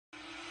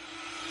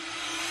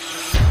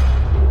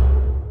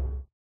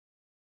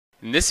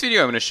In this video,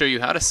 I'm going to show you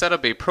how to set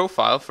up a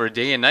profile for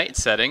day and night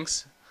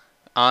settings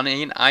on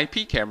an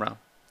IP camera.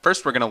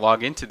 First, we're going to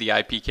log into the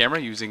IP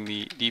camera using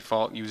the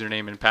default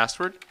username and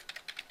password.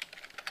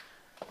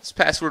 This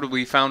password will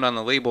be found on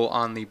the label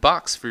on the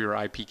box for your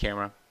IP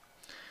camera.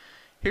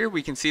 Here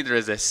we can see there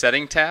is a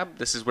setting tab.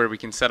 This is where we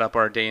can set up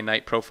our day and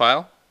night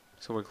profile.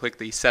 So we'll click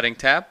the setting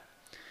tab.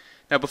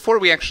 Now before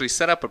we actually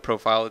set up a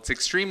profile, it's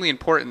extremely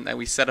important that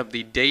we set up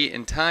the date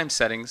and time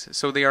settings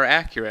so they are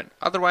accurate.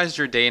 Otherwise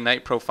your day and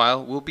night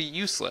profile will be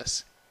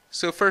useless.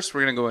 So first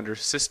we're going to go under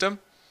System,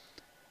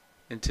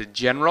 into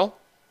General.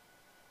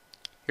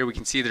 Here we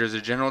can see there's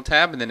a General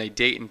tab and then a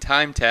Date and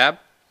Time tab.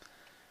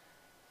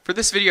 For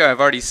this video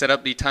I've already set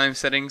up the time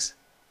settings,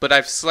 but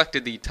I've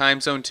selected the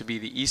time zone to be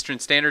the Eastern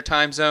Standard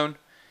Time Zone.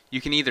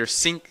 You can either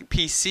sync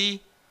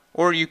PC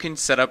or you can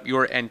set up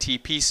your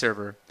NTP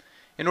server.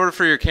 In order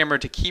for your camera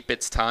to keep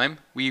its time,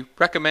 we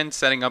recommend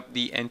setting up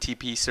the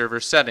NTP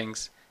server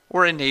settings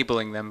or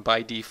enabling them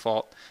by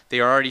default. They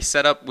are already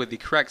set up with the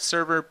correct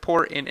server,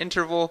 port, and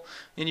interval,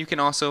 and you can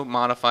also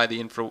modify the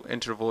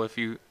interval if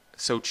you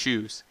so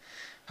choose.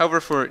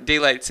 However, for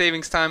daylight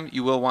savings time,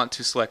 you will want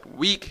to select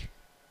week,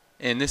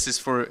 and this is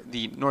for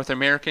the North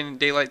American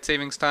daylight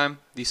savings time.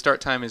 The start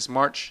time is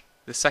March,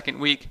 the second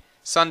week,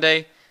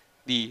 Sunday,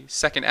 the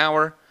second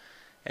hour,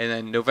 and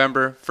then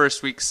November,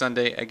 first week,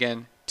 Sunday,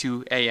 again,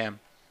 2 a.m.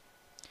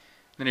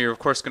 Then you're of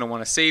course going to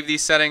want to save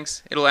these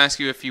settings. It'll ask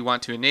you if you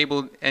want to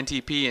enable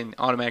NTP and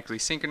automatically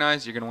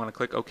synchronize. You're going to want to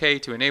click OK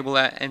to enable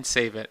that and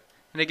save it.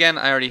 And again,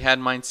 I already had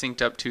mine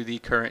synced up to the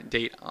current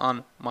date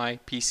on my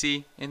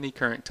PC and the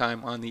current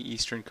time on the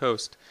Eastern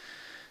Coast.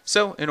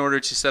 So in order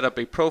to set up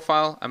a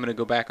profile, I'm going to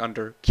go back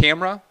under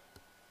Camera,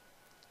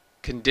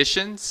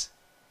 Conditions.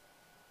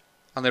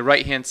 On the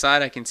right hand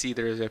side I can see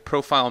there is a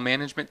Profile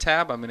Management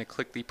tab. I'm going to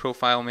click the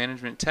Profile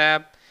Management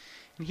tab.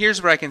 And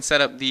here's where I can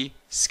set up the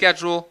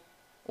schedule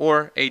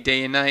or a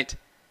day and night.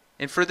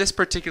 And for this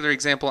particular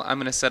example, I'm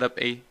going to set up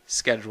a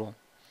schedule.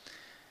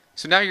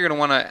 So now you're going to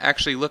want to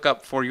actually look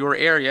up for your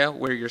area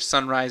where your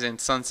sunrise and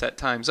sunset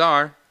times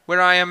are.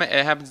 Where I am, it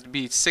happens to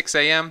be 6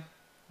 a.m.,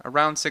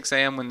 around 6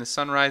 a.m. when the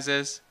sunrise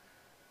is.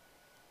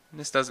 And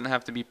this doesn't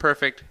have to be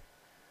perfect.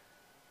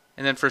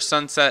 And then for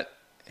sunset,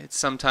 it's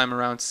sometime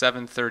around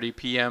 7:30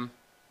 p.m.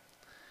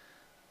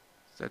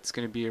 So that's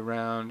going to be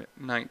around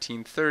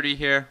 19:30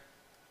 here.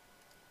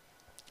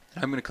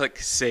 I'm going to click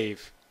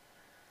Save.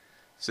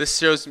 So this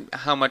shows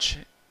how much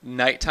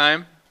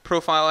nighttime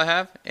profile I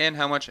have and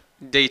how much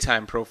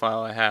daytime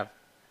profile I have.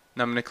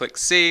 Now I'm going to click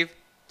Save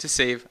to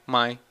save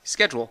my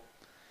schedule.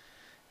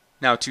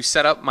 Now to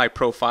set up my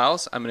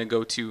profiles, I'm going to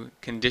go to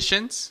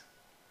Conditions.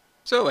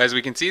 So as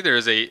we can see, there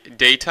is a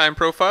daytime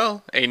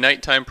profile, a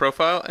nighttime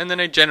profile, and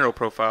then a general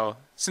profile.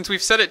 Since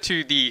we've set it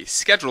to the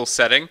schedule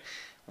setting,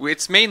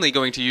 it's mainly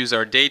going to use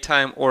our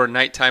daytime or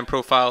nighttime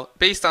profile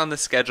based on the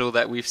schedule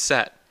that we've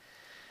set.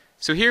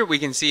 So here we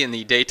can see in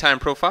the daytime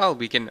profile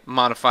we can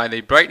modify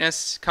the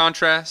brightness,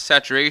 contrast,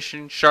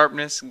 saturation,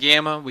 sharpness,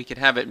 gamma. We could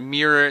have it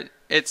mirror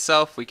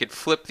itself. We could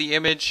flip the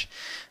image.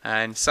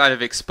 Inside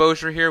of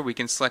exposure here we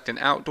can select an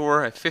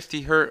outdoor, a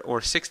 50 Hz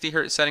or 60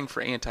 Hz setting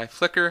for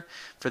anti-flicker.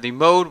 For the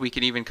mode we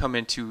could even come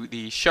into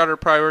the shutter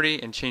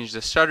priority and change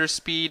the shutter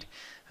speed.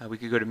 We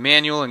could go to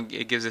manual and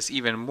it gives us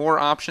even more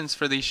options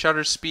for the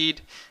shutter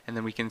speed. And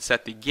then we can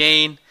set the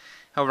gain.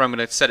 However, I'm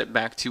going to set it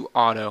back to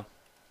auto.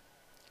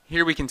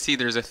 Here we can see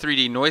there's a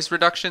 3D noise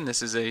reduction.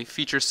 This is a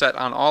feature set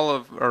on all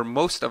of or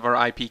most of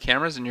our IP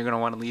cameras, and you're going to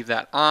want to leave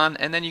that on,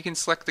 and then you can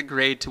select the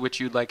grade to which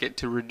you'd like it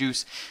to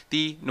reduce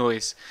the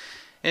noise.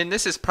 And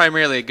this is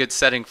primarily a good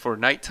setting for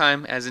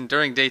nighttime, as in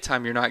during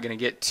daytime you're not going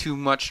to get too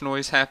much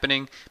noise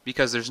happening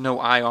because there's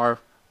no IR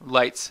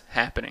lights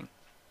happening.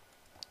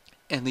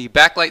 In the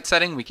backlight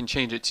setting, we can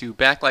change it to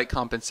Backlight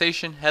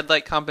Compensation,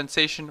 Headlight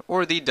Compensation,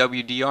 or the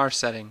WDR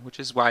setting,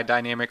 which is Wide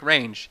Dynamic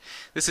Range.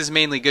 This is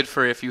mainly good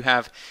for if you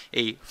have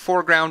a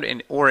foreground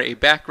or a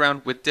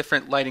background with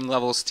different lighting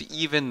levels to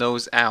even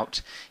those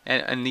out.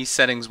 And these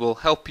settings will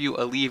help you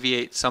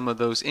alleviate some of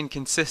those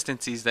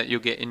inconsistencies that you'll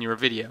get in your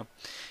video.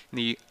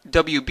 The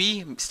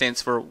WB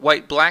stands for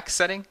White-Black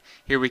setting.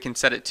 Here we can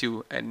set it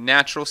to a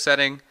natural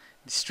setting,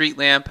 street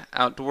lamp,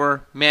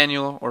 outdoor,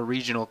 manual, or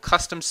regional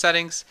custom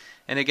settings.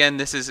 And again,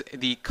 this is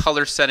the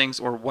color settings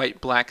or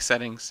white-black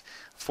settings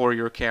for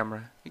your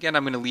camera. Again,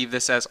 I'm going to leave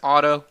this as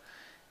auto.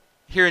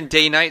 Here in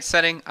day-night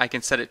setting, I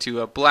can set it to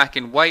a black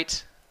and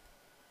white,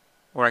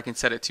 or I can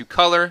set it to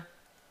color,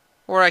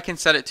 or I can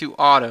set it to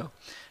auto.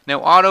 Now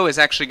auto is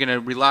actually going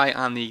to rely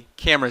on the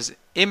camera's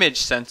image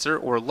sensor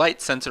or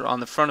light sensor on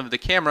the front of the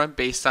camera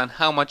based on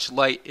how much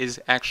light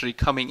is actually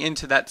coming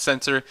into that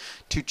sensor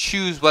to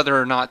choose whether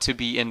or not to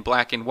be in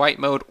black and white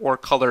mode or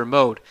color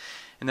mode.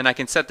 And then I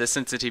can set the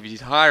sensitivity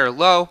to high or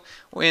low,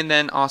 and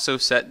then also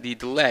set the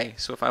delay.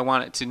 So if I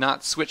want it to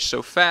not switch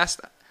so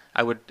fast,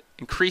 I would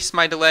increase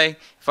my delay.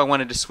 If I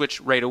wanted to switch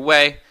right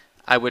away,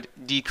 I would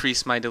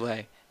decrease my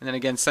delay. And then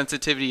again,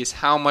 sensitivity is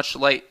how much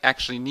light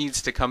actually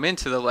needs to come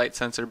into the light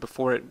sensor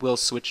before it will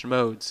switch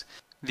modes.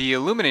 The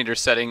Illuminator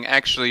setting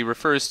actually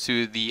refers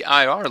to the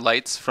IR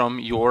lights from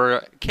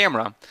your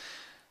camera.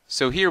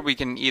 So here we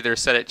can either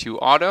set it to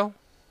auto,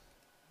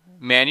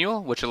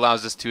 manual, which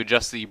allows us to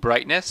adjust the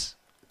brightness,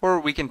 or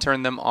we can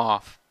turn them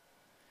off.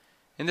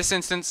 In this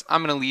instance,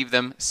 I'm going to leave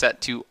them set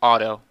to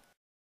auto.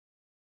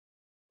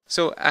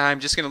 So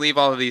I'm just going to leave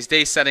all of these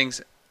day settings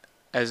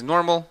as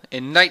normal.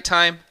 In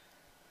nighttime,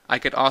 I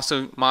could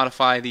also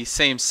modify these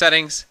same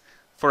settings.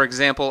 For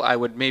example, I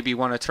would maybe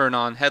want to turn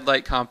on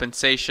headlight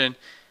compensation,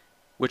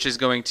 which is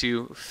going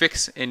to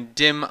fix and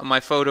dim my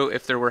photo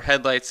if there were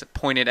headlights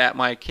pointed at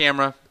my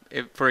camera.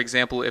 For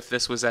example, if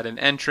this was at an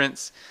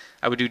entrance,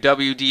 I would do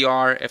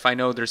WDR. If I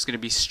know there's going to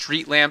be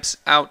street lamps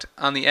out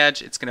on the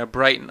edge, it's going to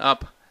brighten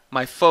up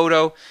my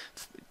photo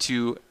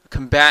to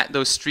combat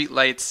those street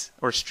lights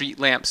or street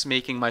lamps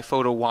making my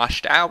photo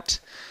washed out.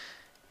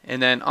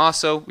 And then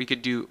also we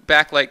could do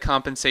backlight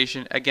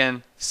compensation,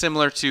 again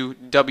similar to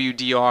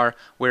WDR,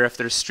 where if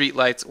there's street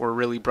lights or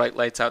really bright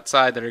lights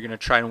outside that are going to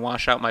try and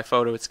wash out my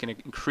photo, it's going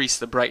to increase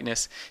the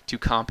brightness to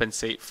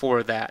compensate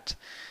for that.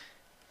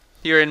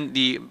 Here in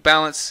the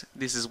balance,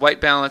 this is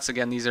white balance.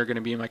 Again, these are going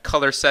to be my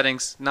color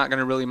settings. Not going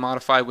to really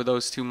modify with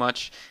those too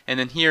much. And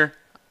then here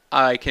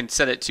I can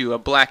set it to a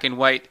black and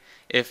white.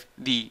 If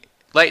the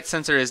light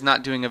sensor is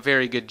not doing a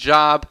very good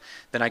job,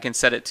 then I can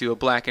set it to a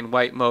black and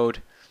white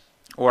mode,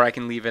 or I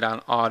can leave it on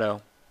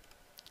auto.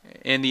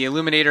 And the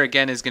illuminator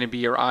again is going to be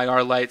your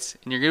IR lights,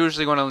 and you're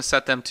usually going to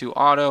set them to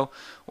auto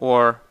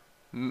or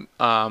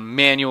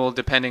manual,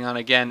 depending on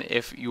again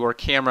if your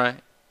camera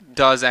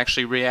does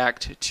actually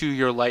react to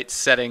your light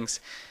settings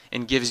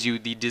and gives you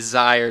the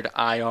desired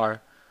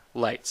IR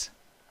lights.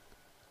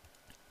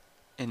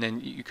 And then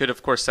you could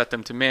of course set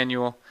them to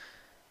manual,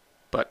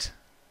 but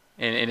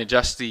and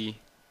adjust the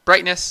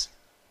brightness,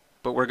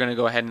 but we're going to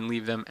go ahead and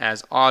leave them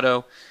as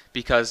auto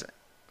because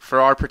for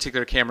our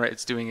particular camera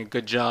it's doing a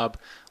good job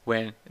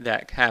when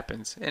that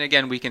happens. And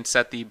again, we can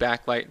set the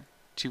backlight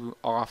to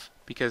off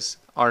because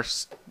our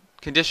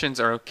conditions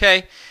are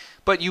okay,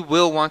 but you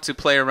will want to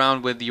play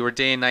around with your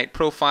day and night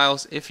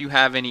profiles if you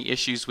have any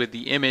issues with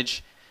the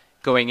image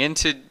going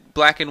into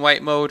black and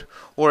white mode,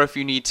 or if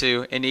you need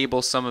to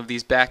enable some of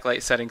these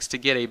backlight settings to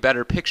get a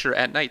better picture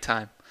at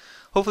nighttime.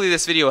 Hopefully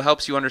this video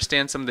helps you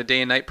understand some of the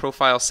day and night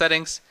profile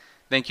settings.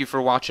 Thank you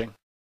for watching.